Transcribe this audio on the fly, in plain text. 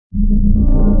Global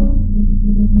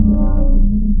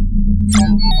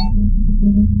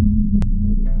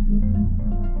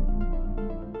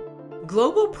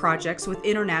projects with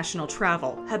international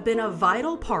travel have been a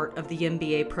vital part of the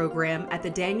MBA program at the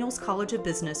Daniels College of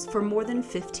Business for more than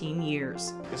 15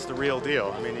 years. It's the real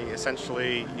deal. I mean,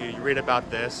 essentially, you read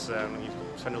about this and you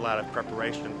spend a lot of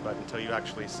preparation, but until you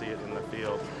actually see it in the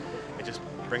field, it just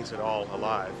brings it all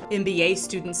alive. MBA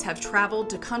students have traveled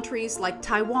to countries like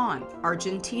Taiwan,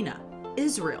 Argentina,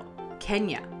 Israel,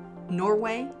 Kenya,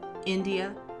 Norway,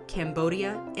 India,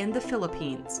 Cambodia, and the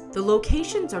Philippines. The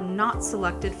locations are not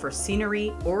selected for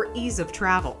scenery or ease of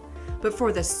travel, but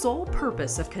for the sole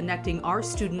purpose of connecting our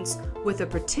students with a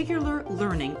particular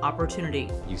learning opportunity.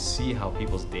 You see how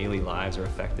people's daily lives are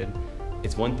affected.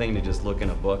 It's one thing to just look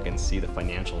in a book and see the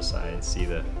financial side, see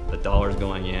the dollars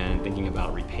going in, thinking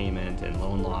about repayment and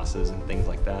loan losses and things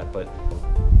like that, but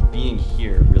being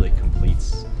here really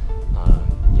completes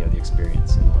the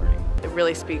experience in learning. It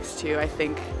really speaks to, I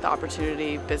think, the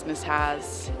opportunity business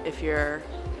has if you're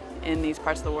in these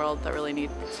parts of the world that really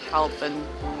needs help, and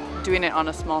doing it on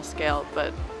a small scale,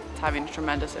 but it's having a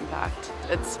tremendous impact.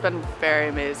 It's been very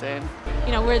amazing.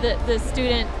 You know, we're the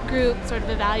student group sort of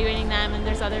evaluating them, and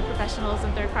there's other professionals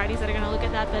and third parties that are going to look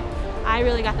at that, but I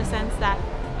really got the sense that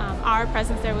our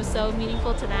presence there was so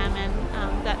meaningful to them,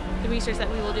 and that the research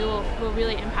that we will do will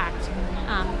really impact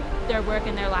their work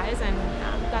and their lives, and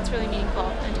that's really meaningful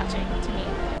and touching to me.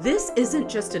 This isn't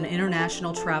just an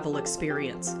international travel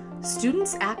experience.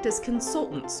 Students act as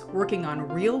consultants working on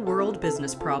real-world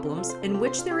business problems in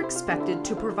which they're expected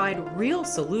to provide real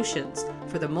solutions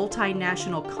for the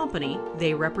multinational company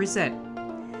they represent.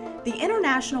 The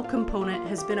international component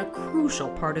has been a crucial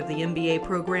part of the MBA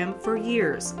program for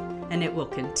years, and it will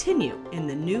continue in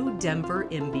the new Denver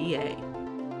MBA.